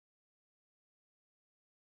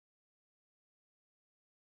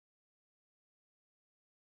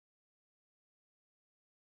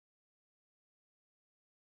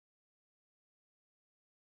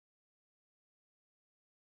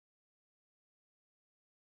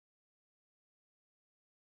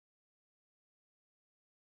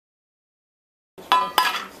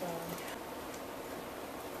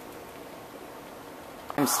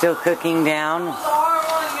I'm still cooking down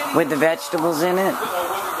with the vegetables in it.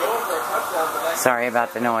 Sorry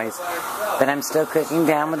about the noise. But I'm still cooking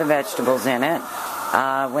down with the vegetables in it.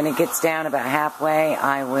 When it gets down about halfway,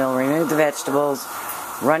 I will remove the vegetables,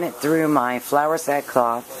 run it through my flour sack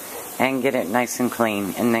cloth, and get it nice and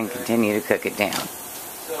clean, and then continue to cook it down.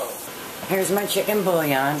 Here's my chicken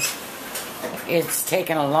bouillon. It's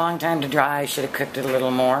taken a long time to dry. I should have cooked it a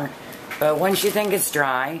little more. But once you think it's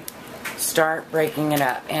dry, start breaking it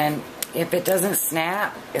up. And if it doesn't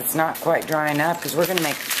snap, it's not quite dry enough, because we're going to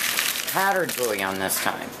make powdered bouillon this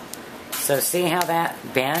time. So see how that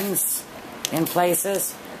bends in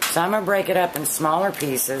places? So I'm going to break it up in smaller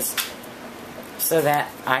pieces so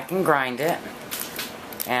that I can grind it.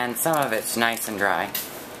 And some of it's nice and dry.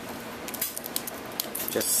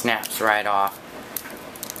 Just snaps right off.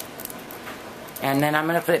 And then I'm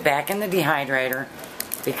going to put it back in the dehydrator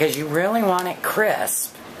because you really want it crisp.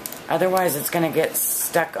 Otherwise it's going to get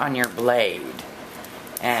stuck on your blade.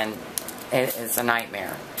 And it's a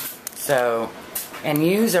nightmare. So, and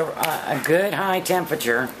use a good high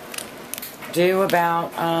temperature. Do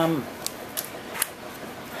about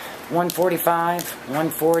 145,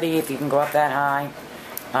 140 if you can go up that high.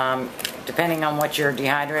 Depending on what your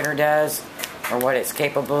dehydrator does or what it's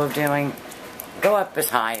capable of doing. Go up as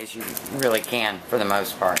high as you really can for the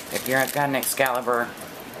most part. If you've got an Excalibur,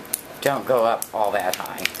 don't go up all that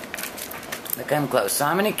high. But come close. So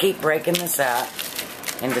I'm going to keep breaking this up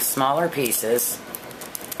into smaller pieces.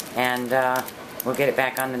 And we'll get it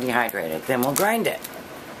back on the dehydrator. Then we'll grind it.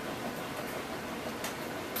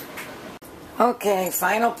 Okay,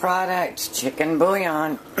 final product, chicken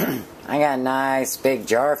bouillon. I got a nice big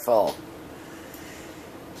jar full.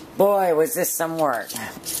 Boy, was this some work.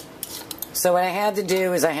 So what I had to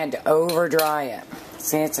do is I had to over dry it.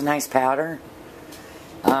 See, it's a nice powder.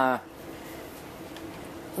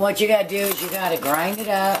 What you gotta do is you gotta grind it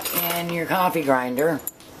up in your coffee grinder.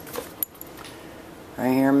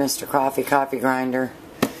 Right here, Mr. Coffee Grinder.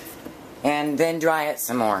 And then dry it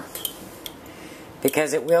some more.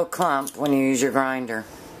 Because it will clump when you use your grinder.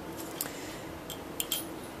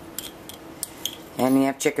 And you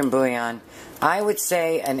have chicken bouillon. I would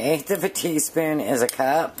say 1/8 of a teaspoon is a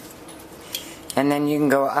cup. And then you can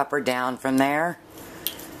go up or down from there.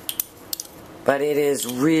 But it is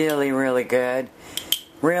really, really good.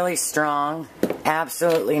 Really strong.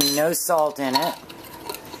 Absolutely no salt in it.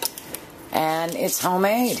 And it's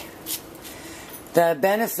homemade. The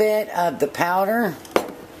benefit of the powder...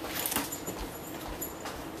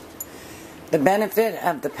 The benefit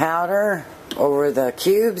of the powder over the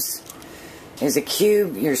cubes is a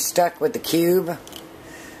cube, you're stuck with the cube.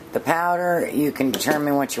 The powder, you can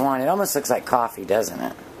determine what you want. It almost looks like coffee, doesn't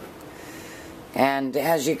it? And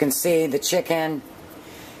as you can see, the chicken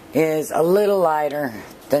is a little lighter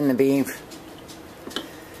than the beef.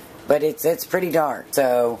 But it's pretty dark.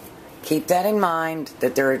 So keep that in mind,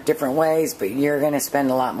 that there are different ways, but you're going to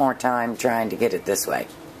spend a lot more time trying to get it this way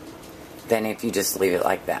than if you just leave it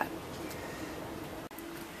like that.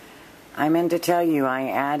 I meant to tell you I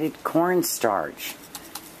added cornstarch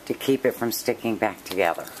to keep it from sticking back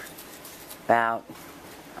together. About,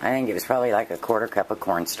 I think it was probably like 1/4 cup of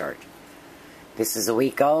cornstarch. This is a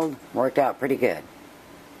week old, worked out pretty good.